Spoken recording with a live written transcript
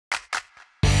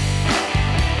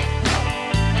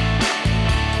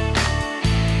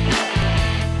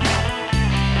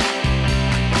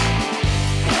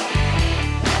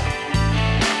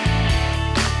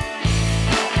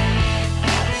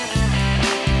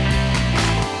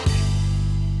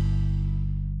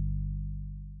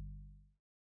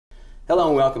Hello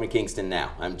and welcome to Kingston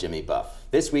Now. I'm Jimmy Buff.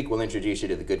 This week we'll introduce you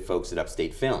to the good folks at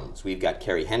Upstate Films. We've got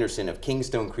Kerry Henderson of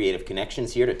Keystone Creative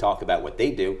Connections here to talk about what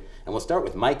they do. And we'll start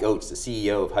with Mike Oates, the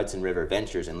CEO of Hudson River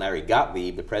Ventures, and Larry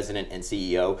Gottlieb, the president and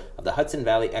CEO of the Hudson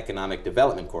Valley Economic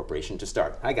Development Corporation to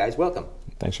start. Hi guys, welcome.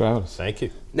 Thanks for having us. Thank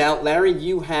you. Now, Larry,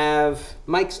 you have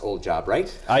Mike's old job,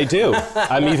 right? I do.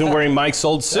 I'm even wearing Mike's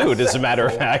old suit, as a matter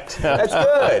of fact. That's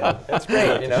good. That's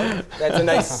great, you know. That's a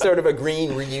nice sort of a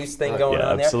green reuse thing going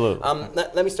on there. Absolutely.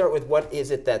 Let me start with what is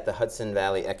it that the Hudson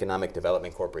Valley Economic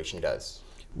Development Corporation does?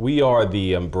 We are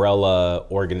the umbrella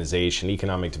organization,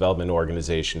 economic development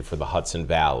organization for the Hudson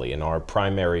Valley, and our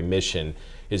primary mission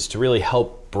is to really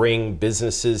help bring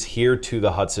businesses here to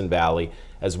the Hudson Valley,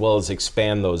 as well as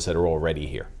expand those that are already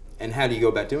here. And how do you go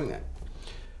about doing that?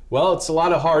 Well, it's a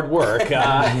lot of hard work.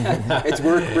 It's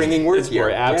work bringing work here.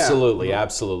 Absolutely, yeah.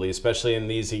 Absolutely, especially in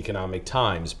these economic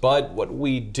times. But what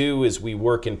we do is we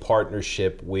work in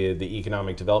partnership with the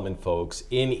economic development folks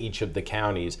in each of the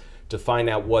counties to find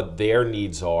out what their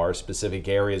needs are, specific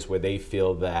areas where they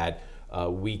feel that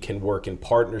we can work in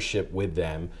partnership with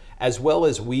them, as well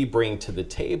as we bring to the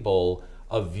table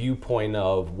a viewpoint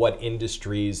of what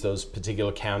industries those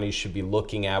particular counties should be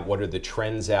looking at, what are the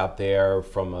trends out there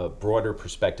from a broader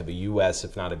perspective, a U.S.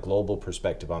 if not a global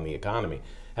perspective on the economy.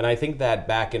 And I think that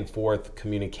back and forth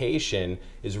communication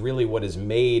is really what has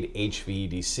made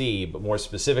HVEDC, but more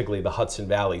specifically the Hudson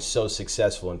Valley, so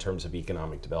successful in terms of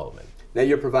economic development. Now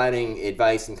you're providing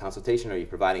advice and consultation. Are you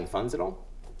providing funds at all?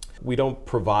 We don't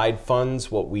provide funds.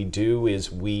 What we do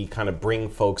is we kind of bring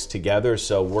folks together.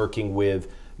 So working with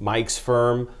Mike's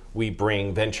firm, we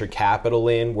bring venture capital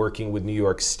in. Working with New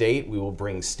York State, we will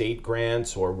bring state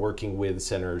grants, or working with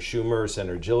Senator Schumer,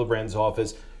 Senator Gillibrand's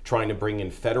office, trying to bring in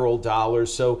federal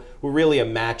dollars. So we're really a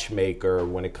matchmaker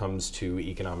when it comes to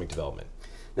economic development.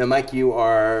 Now, Mike, you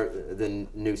are the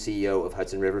new CEO of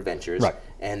Hudson River Ventures, right.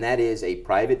 And that is a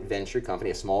private venture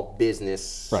company, a small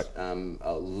business, right.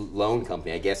 A loan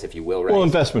company, I guess, if you will, right? Well,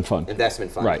 investment fund.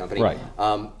 Investment fund right, company. Right.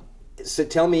 So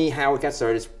tell me how it got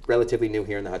started. It's relatively new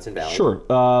here in the Hudson Valley. Sure.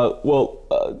 It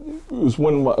was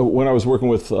when I was working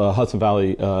with Hudson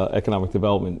Valley Economic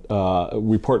Development,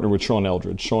 we partnered with Sean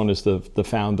Eldridge. Sean is the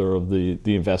founder of the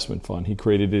investment fund. He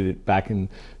created it back in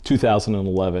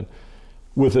 2011.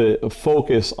 With a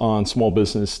focus on small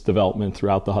business development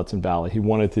throughout the Hudson Valley. He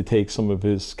wanted to take some of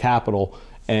his capital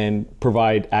and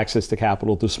provide access to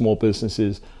capital to small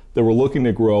businesses that were looking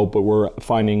to grow but were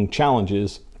finding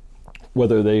challenges,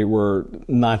 whether they were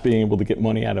not being able to get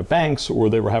money out of banks or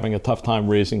they were having a tough time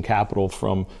raising capital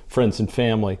from friends and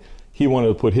family. He wanted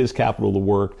to put his capital to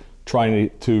work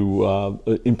trying to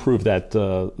improve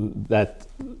that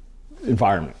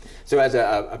environment. So as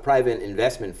a private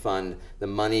investment fund, the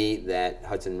money that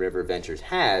Hudson River Ventures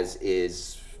has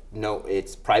is,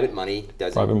 it's private money.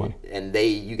 Private money. And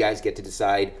you guys get to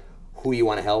decide who you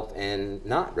want to help and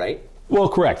not, right? Well,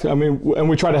 correct. I mean, and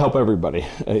we try to help everybody.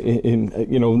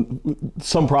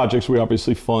 Some projects we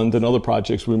obviously fund, and other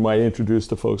projects we might introduce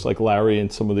to folks like Larry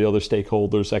and some of the other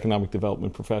stakeholders, economic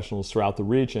development professionals throughout the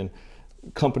region.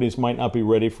 Companies might not be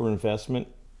ready for investment.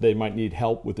 They might need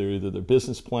help with either their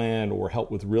business plan or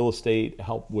help with real estate,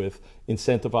 help with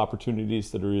incentive opportunities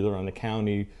that are either on the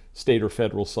county, state, or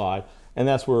federal side. And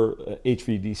that's where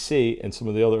HVDC and some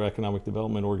of the other economic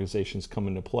development organizations come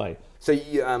into play. So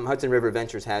Hudson River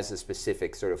Ventures has a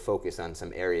specific sort of focus on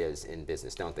some areas in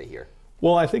business, don't they, here?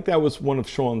 Well, I think that was one of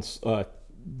Sean's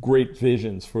great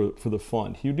visions for the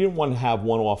fund. He didn't want to have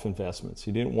one-off investments.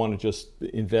 He didn't want to just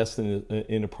invest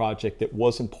in a project that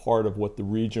wasn't part of what the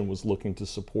region was looking to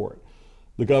support.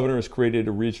 The governor has created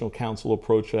a regional council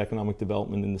approach to economic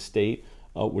development in the state,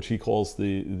 which he calls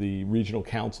the regional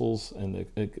councils, and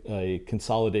a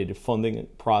consolidated funding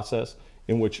process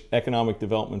in which economic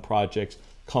development projects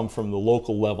come from the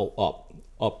local level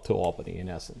up to Albany, in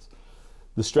essence.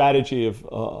 The strategy of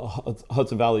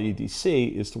Hudson Valley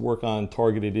EDC is to work on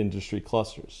targeted industry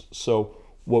clusters. So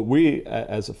what we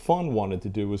as a fund wanted to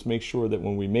do was make sure that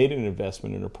when we made an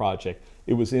investment in a project,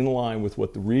 it was in line with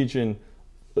what the region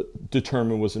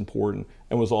determined was important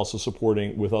and was also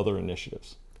supporting with other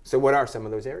initiatives. So what are some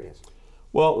of those areas?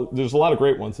 Well, there's a lot of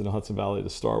great ones in the Hudson Valley to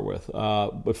start with,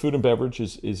 but food and beverage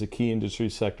is a key industry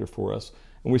sector for us.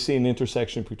 And we see an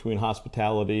intersection between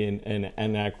hospitality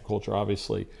and agriculture,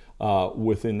 obviously,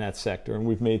 within that sector. And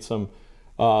we've made some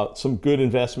good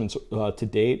investments to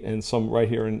date, and some right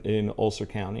here in Ulster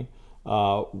County.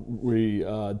 We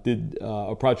did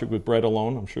a project with Bread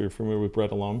Alone. I'm sure you're familiar with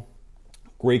Bread Alone.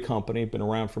 Great company, been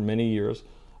around for many years.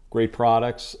 Great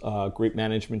products, great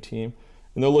management team.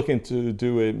 And they're looking to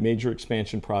do a major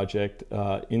expansion project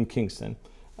in Kingston.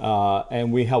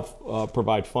 and we help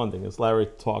provide funding. As Larry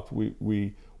talked,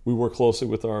 we work closely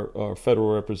with our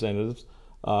federal representatives.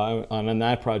 On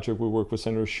that project, we worked with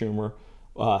Senator Schumer,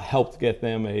 helped get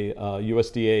them a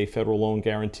USDA federal loan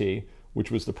guarantee, which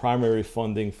was the primary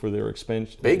funding for their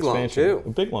expansion. Big loan too. A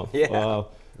big loan. Yeah.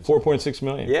 $4.6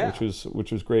 million, Yeah.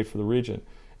 which was great for the region.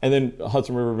 And then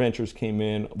Hudson River Ventures came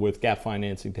in with gap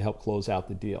financing to help close out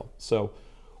the deal. So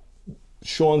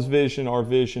Sean's vision, our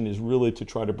vision, is really to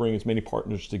try to bring as many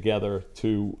partners together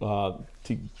to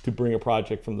bring a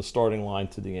project from the starting line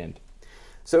to the end.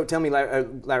 So tell me,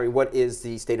 Larry, what is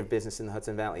the state of business in the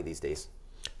Hudson Valley these days?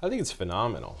 I think it's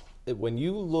phenomenal. When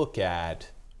you look at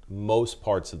most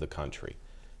parts of the country,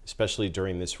 especially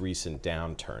during this recent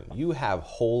downturn, you have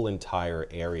whole entire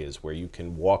areas where you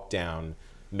can walk down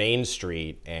Main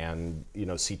Street and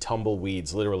see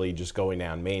tumbleweeds literally just going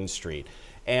down Main Street.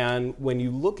 And when you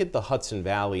look at the Hudson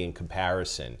Valley in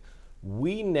comparison,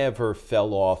 we never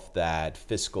fell off that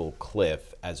fiscal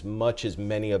cliff as much as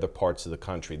many other parts of the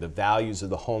country. The values of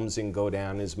the homes didn't go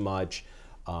down as much.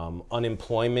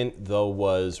 Unemployment, though,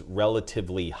 was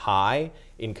relatively high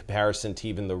in comparison to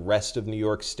even the rest of New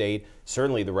York State,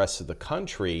 certainly the rest of the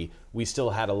country. We still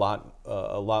had a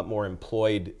lot more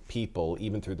employed people,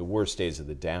 even through the worst days of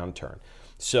the downturn.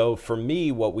 So for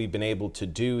me, what we've been able to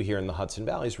do here in the Hudson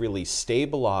Valley is really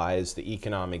stabilize the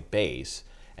economic base.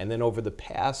 And then over the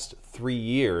past 3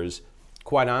 years,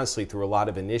 quite honestly, through a lot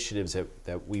of initiatives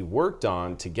that we worked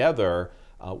on together,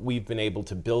 we've been able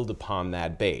to build upon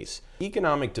that base.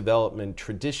 Economic development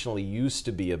traditionally used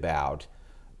to be about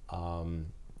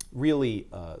really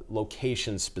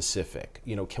location specific.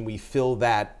 Can we fill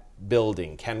that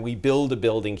building? Can we build a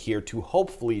building here to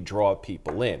hopefully draw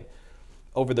people in?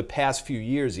 Over the past few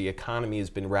years, the economy has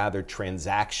been rather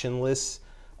transactionless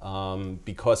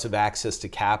because of access to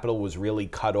capital was really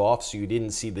cut off, so you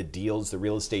didn't see the deals, the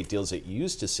real estate deals that you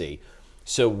used to see.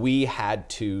 So we had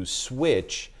to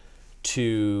switch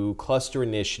to cluster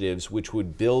initiatives which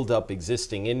would build up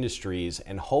existing industries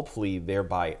and hopefully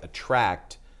thereby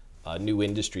attract new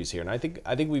industries here. And I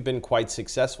think we've been quite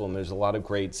successful, and there's a lot of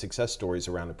great success stories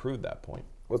around to prove that point.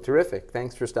 Well, terrific.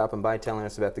 Thanks for stopping by, telling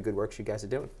us about the good work you guys are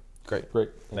doing. Great.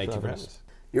 Thank you for having us.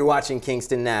 You're watching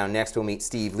Kingston Now. Next, we'll meet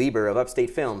Steve Leiber of Upstate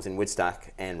Films in Woodstock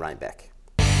and Rhinebeck.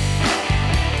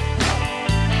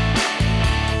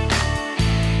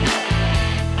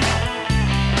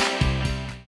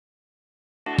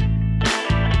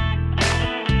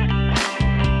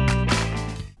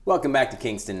 Welcome back to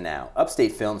Kingston Now.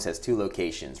 Upstate Films has 2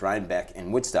 locations, Rhinebeck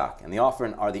and Woodstock, and they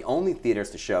often are the only theaters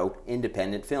to show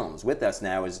independent films. With us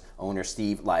now is owner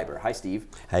Steve Leiber. Hi, Steve.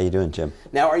 How you doing, Jim?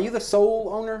 Now, are you the sole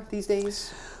owner these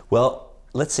days? Well,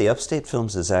 let's see. Upstate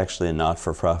Films is actually a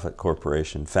not-for-profit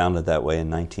corporation, founded that way in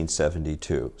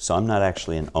 1972. So I'm not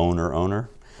actually an owner.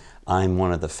 I'm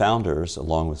one of the founders,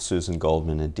 along with Susan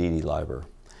Goldman and Dee Dee Leiber.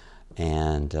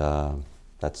 And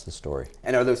that's the story.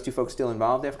 And are those 2 folks still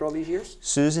involved after all these years?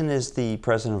 Susan is the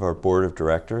president of our board of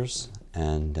directors,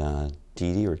 and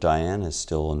Dee Dee, or Diane, is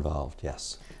still involved,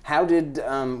 yes. How did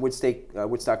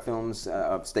Woodstock Films,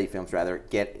 Upstate Films rather,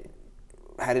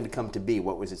 how did it come to be?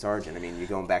 What was its origin? I mean, you're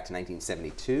going back to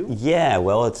 1972? Yeah,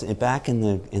 well, it's back in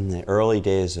the early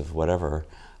days of whatever.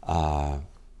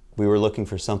 We were looking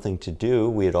for something to do.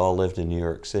 We had all lived in New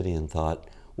York City and thought,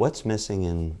 what's missing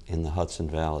in the Hudson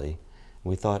Valley? And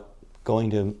we thought,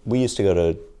 we used to go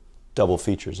to double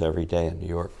features every day in New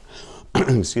York.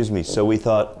 Excuse me. So we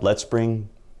thought, let's bring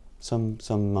some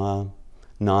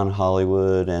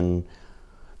non-Hollywood, and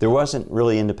there wasn't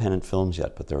really independent films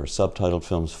yet, but there were subtitled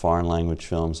films, foreign language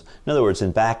films. In other words,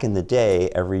 back in the day,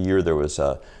 every year there was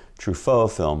a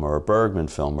Truffaut film or a Bergman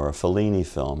film or a Fellini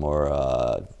film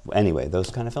or anyway,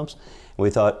 those kind of films. And we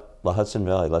thought, the Hudson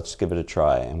Valley, let's give it a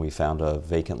try. And we found a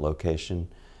vacant location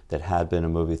that had been a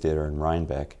movie theater in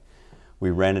Rhinebeck. We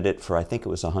rented it for, I think it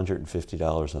was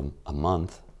 $150 a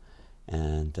month,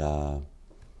 and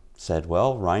said,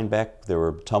 well, Rhinebeck, there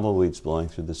were tumbleweeds blowing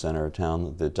through the center of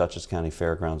town. The Dutchess County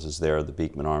Fairgrounds is there, the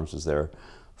Beekman Arms was there,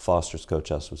 Foster's Coach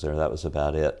House was there. That was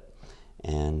about it.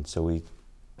 And so we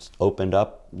opened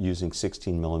up using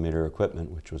 16mm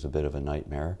equipment, which was a bit of a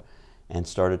nightmare, and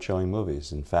started showing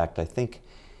movies. In fact, I think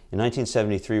in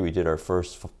 1973 we did our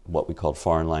first, what we called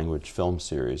foreign language film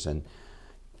series, and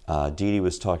Dee Dee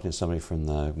was talking to somebody from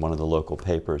one of the local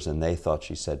papers, and they thought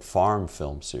she said farm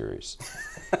film series.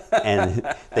 And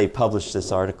they published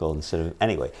this article instead of,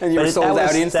 anyway. And you were sold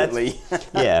out instantly.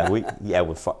 Yeah,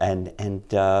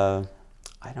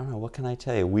 I don't know, what can I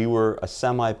tell you? We were a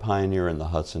semi-pioneer in the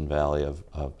Hudson Valley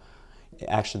of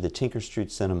actually the Tinker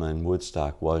Street Cinema in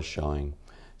Woodstock was showing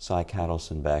Cy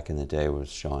Cattleson back in the day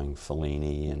was showing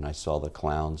Fellini, and I saw The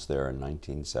Clowns there in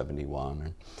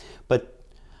 1971. But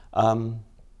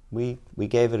we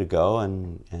gave it a go,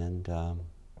 and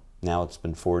now it's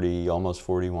been almost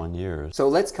 41 years. So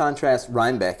let's contrast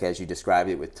Rhinebeck, as you described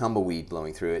it, with tumbleweed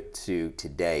blowing through it, to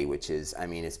today, which is, I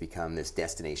mean, it's become this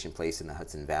destination place in the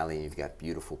Hudson Valley, and you've got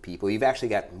beautiful people. You've actually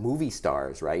got movie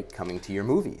stars, right, coming to your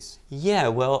movies. Yeah,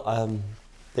 well,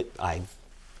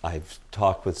 I've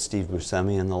talked with Steve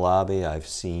Buscemi in the lobby. I've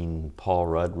seen Paul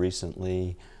Rudd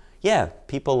recently. Yeah,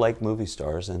 people like movie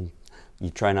stars, and you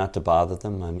try not to bother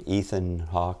them. Ethan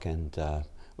Hawke and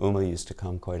Uma used to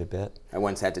come quite a bit. I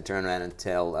once had to turn around and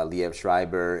tell Liev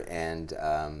Schreiber and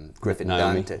Griffin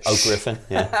Naomi. Dunn to Oh, Griffin,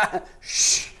 yeah.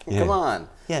 shh, Yeah. come on.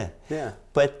 Yeah. Yeah.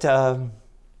 But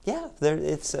yeah,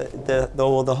 it's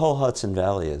the whole Hudson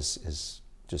Valley is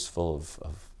just full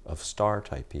of star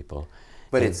type people.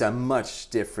 But it's a much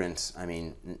different, I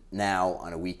mean, now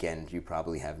on a weekend you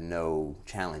probably have no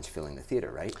challenge filling the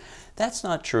theater, right? That's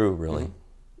not true, really.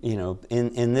 Mm-hmm. You know,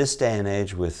 in this day and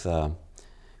age with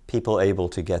people able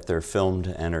to get their filmed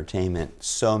entertainment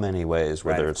so many ways,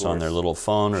 whether it's on their little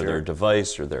phone or their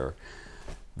device or their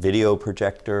video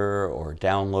projector or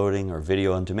downloading or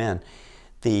video on demand,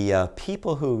 the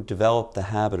people who develop the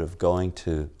habit of going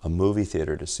to a movie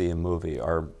theater to see a movie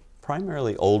are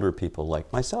primarily older people like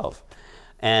myself.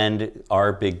 And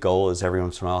our big goal is every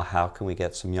once in a while, how can we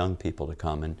get some young people to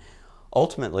come? And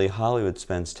ultimately, Hollywood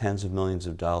spends tens of millions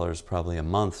of dollars probably a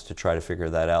month to try to figure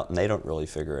that out, and they don't really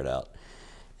figure it out.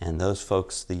 And those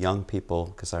folks, the young people,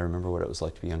 because I remember what it was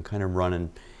like to be young, kind of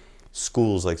running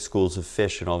schools like schools of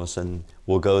fish, and all of a sudden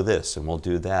we'll go this and we'll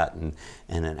do that. And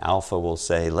an alpha will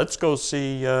say, let's go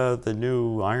see the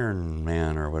new Iron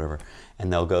Man or whatever,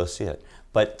 and they'll go see it.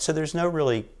 But so there's no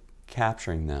really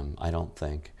capturing them, I don't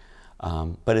think.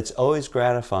 But it's always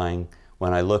gratifying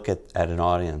when I look at an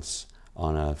audience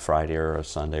on a Friday or a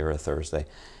Sunday or a Thursday,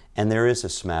 and there is a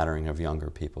smattering of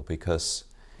younger people because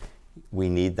we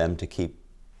need them to keep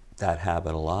that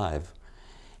habit alive.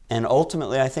 And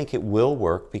ultimately, I think it will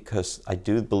work because I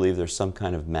do believe there's some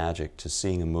kind of magic to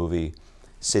seeing a movie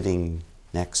sitting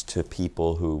next to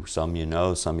people who some you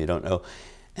know, some you don't know.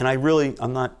 And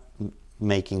I'm not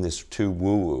making this too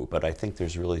woo-woo, but I think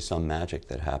there's really some magic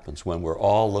that happens when we're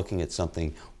all looking at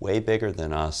something way bigger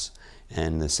than us,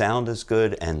 and the sound is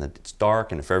good, and it's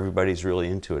dark, and if everybody's really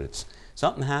into it,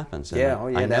 something happens.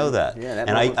 And I know that. Yeah,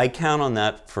 and I count on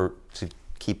that to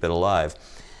keep it alive.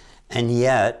 And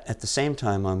yet, at the same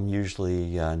time, I'm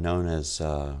usually known as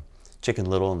Chicken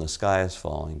Little and the Sky is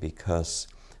Falling, because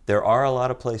there are a lot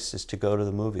of places to go to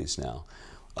the movies now.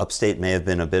 Upstate may have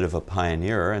been a bit of a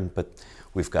pioneer, but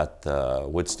we've got the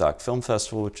Woodstock Film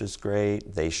Festival, which is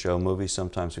great. They show movies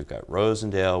sometimes. We've got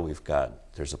Rosendale.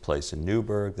 There's a place in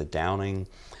Newburgh, the Downing.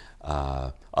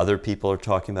 Other people are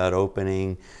talking about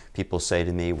opening. People say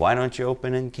to me, why don't you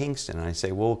open in Kingston? And I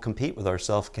say, well, we'll compete with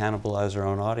ourselves, cannibalize our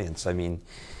own audience. I mean,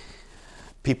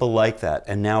 people like that.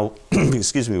 And now,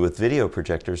 excuse me, with video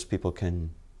projectors, people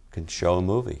can show a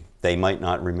movie. They might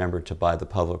not remember to buy the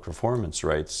public performance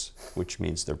rights, which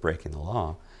means they're breaking the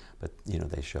law, but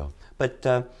they show. But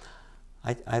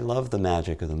I love the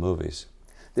magic of the movies.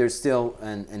 There's still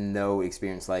no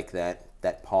experience like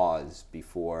that pause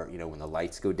before, when the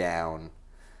lights go down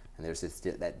and there's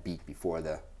that beat before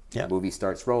the movie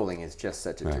starts rolling is just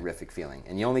such a terrific feeling.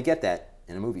 And you only get that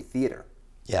in a movie theater.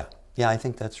 Yeah. Yeah, I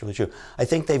think that's really true. I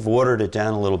think they've watered it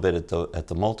down a little bit at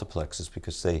the multiplexes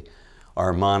because they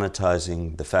are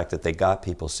monetizing the fact that they got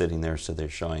people sitting there, so they're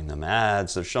showing them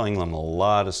ads, they're showing them a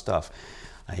lot of stuff.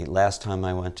 Last time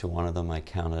I went to one of them, I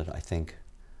counted, I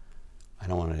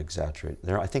don't want to exaggerate,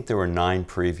 I think there were 9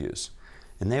 previews.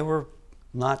 And they were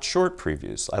not short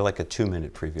previews. I like a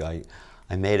 2-minute preview.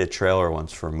 I made a trailer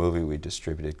once for a movie we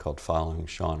distributed called Following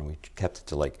Sean, and we kept it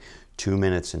to like 2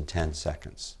 minutes and 10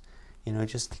 seconds.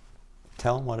 Just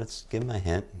tell them what it's, give them a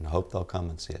hint, and hope they'll come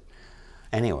and see it.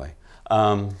 Anyway.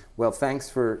 Well, thanks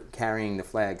for carrying the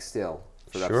flag still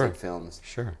for Upstate Films.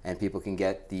 Sure. And people can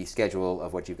get the schedule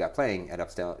of what you've got playing at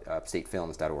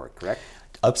upstatefilms.org, correct?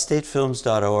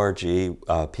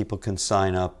 Upstatefilms.org. People can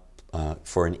sign up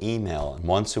for an email. And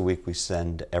once a week we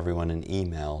send everyone an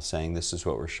email saying this is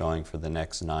what we're showing for the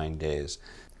next 9 days.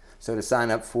 So to sign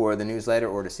up for the newsletter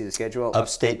or to see the schedule?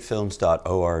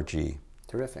 Upstatefilms.org.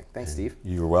 Terrific. Thanks, Steve.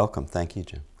 You're welcome. Thank you,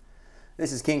 Jim.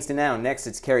 This is Kingston Now. Next,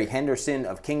 it's Kerry Henderson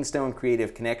of Kingston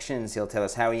Creative Connections. He'll tell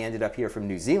us how he ended up here from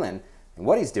New Zealand and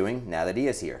what he's doing now that he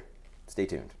is here. Stay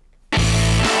tuned.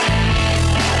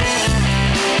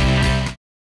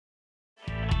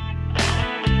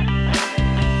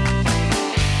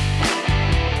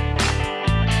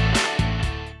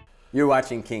 You're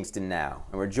watching Kingston Now,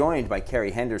 and we're joined by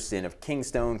Kerry Henderson of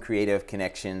Kingston Creative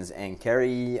Connections. And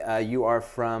Kerry, you are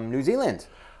from New Zealand.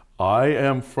 I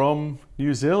am from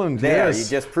New Zealand, There, yes. you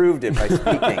just proved it by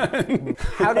speaking.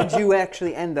 How did you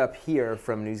actually end up here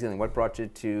from New Zealand? What brought you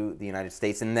to the United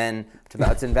States and then to the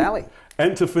Hudson Valley?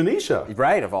 And to Phoenicia.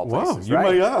 Right, of all places. Wow, you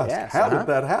right. may ask, Yes, how did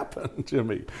that happen,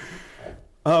 Jimmy?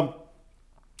 I'm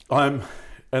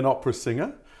an opera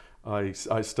singer. I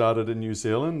started in New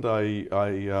Zealand. I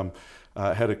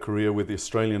had a career with the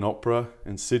Australian Opera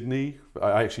in Sydney.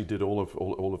 I actually did all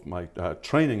of my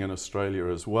training in Australia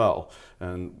as well.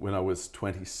 And when I was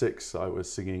 26, I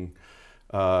was singing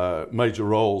major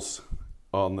roles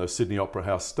on the Sydney Opera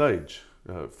House stage.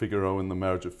 Figaro in The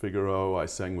Marriage of Figaro. I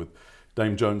sang with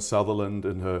Dame Joan Sutherland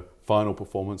in her final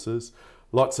performances.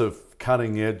 Lots of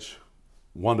cutting edge,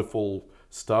 wonderful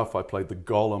stuff. I played the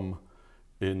Gollum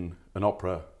in an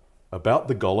opera about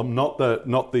the Gollum, not the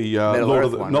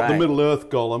Middle Earth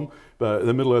Gollum, but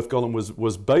the Middle Earth Gollum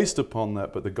was based upon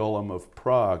that. But the Gollum of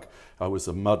Prague, I was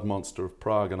a mud monster of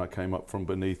Prague, and I came up from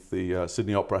beneath the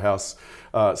Sydney Opera House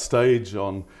stage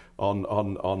on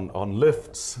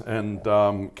lifts and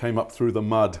came up through the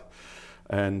mud,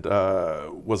 and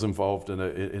was involved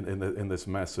in this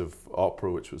massive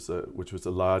opera, which was the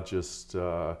largest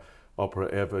opera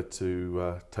ever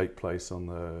to take place on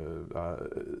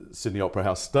the Sydney Opera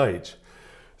House stage.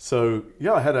 So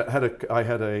yeah, I had a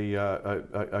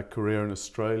career in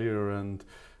Australia, and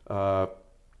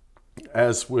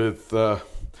as with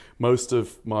most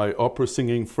of my opera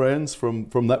singing friends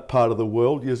from that part of the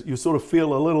world, you sort of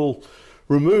feel a little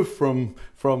removed from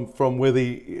where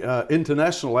the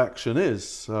international action is.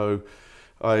 So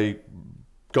I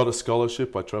got a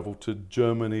scholarship. I traveled to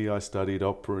Germany. I studied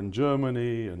opera in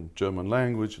Germany and German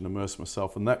language and immersed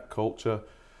myself in that culture.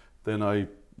 Then I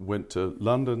went to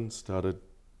London, started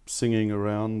singing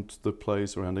around the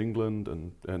place around England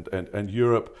and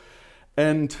Europe.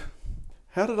 And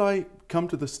how did I come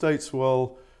to the States?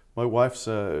 Well, my wife's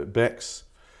Bex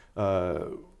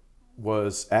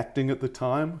was acting at the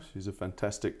time. She's a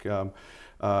fantastic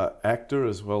actor,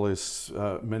 as well as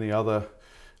many other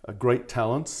great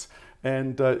talents.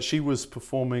 And she was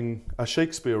performing a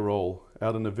Shakespeare role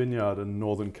out in a vineyard in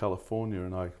Northern California,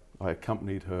 and I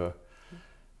accompanied her.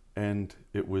 And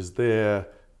it was there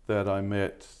that I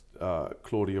met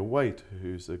Claudia Waite,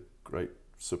 who's a great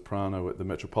soprano at the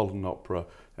Metropolitan Opera,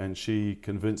 and she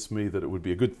convinced me that it would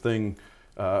be a good thing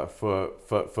for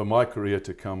my career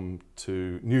to come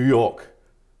to New York.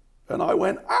 And I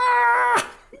went,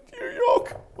 New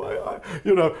York!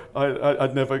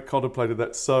 I'd never contemplated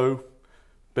that. So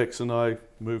Bex and I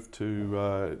moved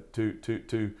to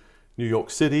New York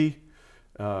City.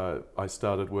 I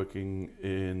started working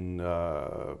in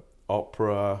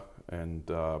opera and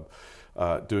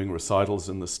doing recitals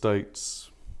in the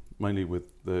States, mainly with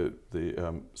the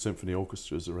symphony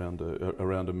orchestras around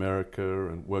America,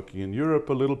 and working in Europe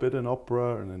a little bit in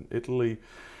opera and in Italy.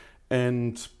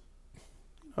 And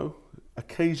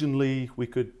occasionally we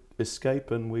could escape,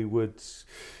 and we would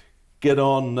get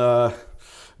on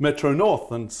Metro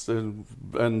North and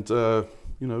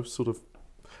sort of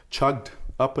chugged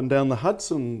up and down the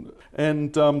Hudson,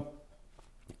 and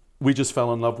we just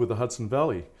fell in love with the Hudson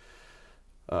Valley.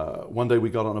 One day we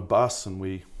got on a bus and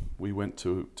we went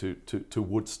to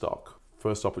Woodstock.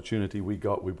 First opportunity we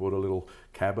got, we bought a little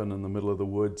cabin in the middle of the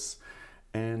woods,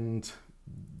 and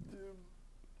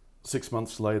 6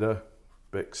 months later,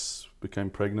 Bex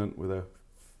became pregnant with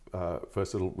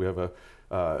we have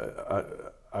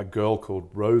a girl called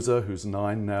Rosa, who's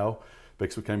 9 now.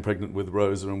 Bex became pregnant with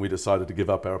Rosa, and we decided to give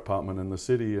up our apartment in the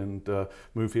city and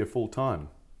move here full time.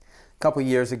 A couple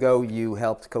years ago, you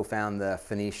helped co-found the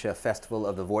Phoenicia Festival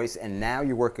of the Voice, and now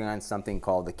you're working on something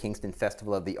called the Kingston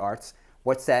Festival of the Arts.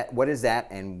 What's that? What is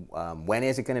that, and when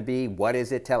is it going to be? What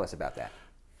is it? Tell us about that.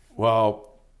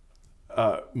 Well,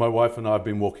 my wife and I have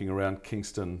been walking around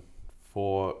Kingston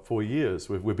for years.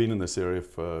 We've been in this area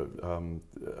for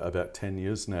about 10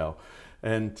 years now,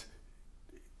 and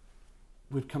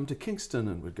we'd come to Kingston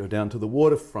and we'd go down to the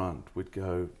waterfront, we'd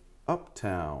go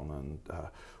uptown and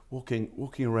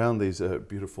walking around these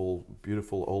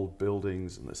beautiful old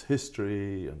buildings and this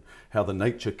history and how the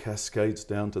nature cascades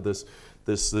down to this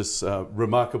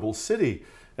remarkable city.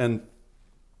 And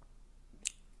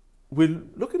we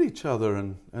look at each other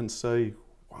and say,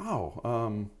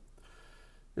 wow,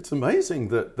 it's amazing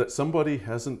that somebody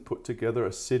hasn't put together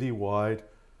a citywide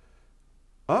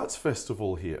arts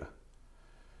festival here.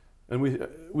 And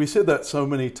we said that so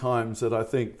many times that I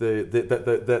think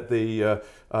the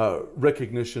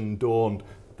recognition dawned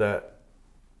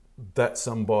that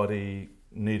somebody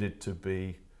needed to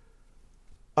be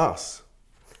us.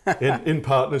 in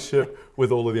partnership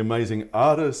with all of the amazing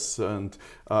artists and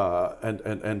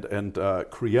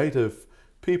creative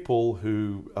people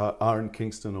who are in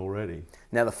Kingston already.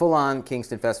 Now, the full-on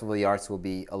Kingston Festival of the Arts will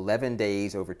be 11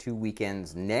 days over 2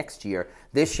 weekends next year.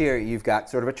 This year, you've got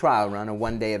sort of a trial run, a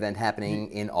one-day event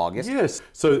happening in August. Yes.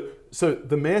 So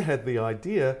the mayor had the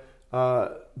idea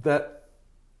that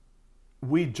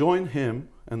we join him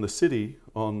and the city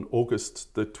on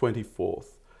August the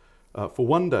 24th for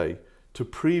one day to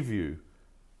preview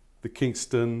the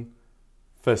Kingston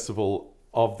Festival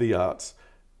of the Arts,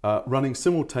 running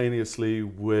simultaneously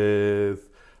with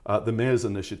the mayor's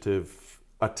initiative,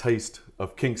 A Taste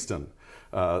of Kingston,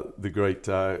 the great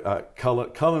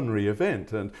culinary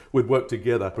event, and we'd work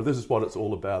together. But this is what it's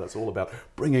all about. It's all about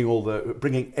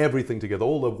bringing everything together,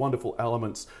 all the wonderful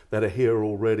elements that are here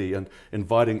already, and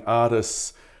inviting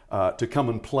artists to come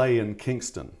and play in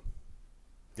Kingston.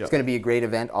 It's going to be a great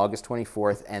event, August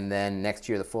 24th, and then next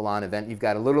year the full-on event. You've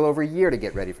got a little over a year to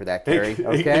get ready for that, Kerry.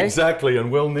 Okay? Exactly,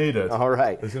 and we'll need it. All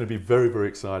right. It's going to be very, very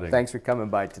exciting. Thanks for coming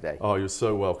by today. Oh, you're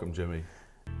so welcome, Jimmy.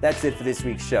 That's it for this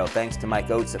week's show. Thanks to Mike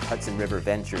Oates of Hudson River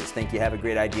Ventures. Think you have a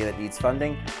great idea that needs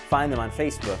funding? Find them on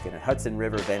Facebook and at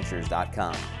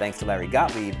hudsonriverventures.com. Thanks to Larry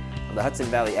Gottlieb of the Hudson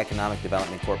Valley Economic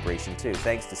Development Corporation, too.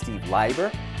 Thanks to Steve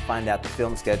Leiber. Find out the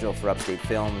film schedule for Upstate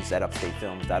Films at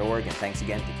upstatefilms.org. And thanks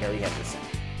again to Kerry Henderson.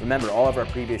 Remember, all of our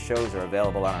previous shows are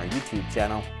available on our YouTube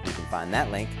channel. You can find that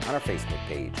link on our Facebook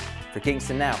page. For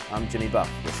Kingston Now, I'm Jimmy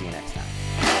Buff. We'll see you next time.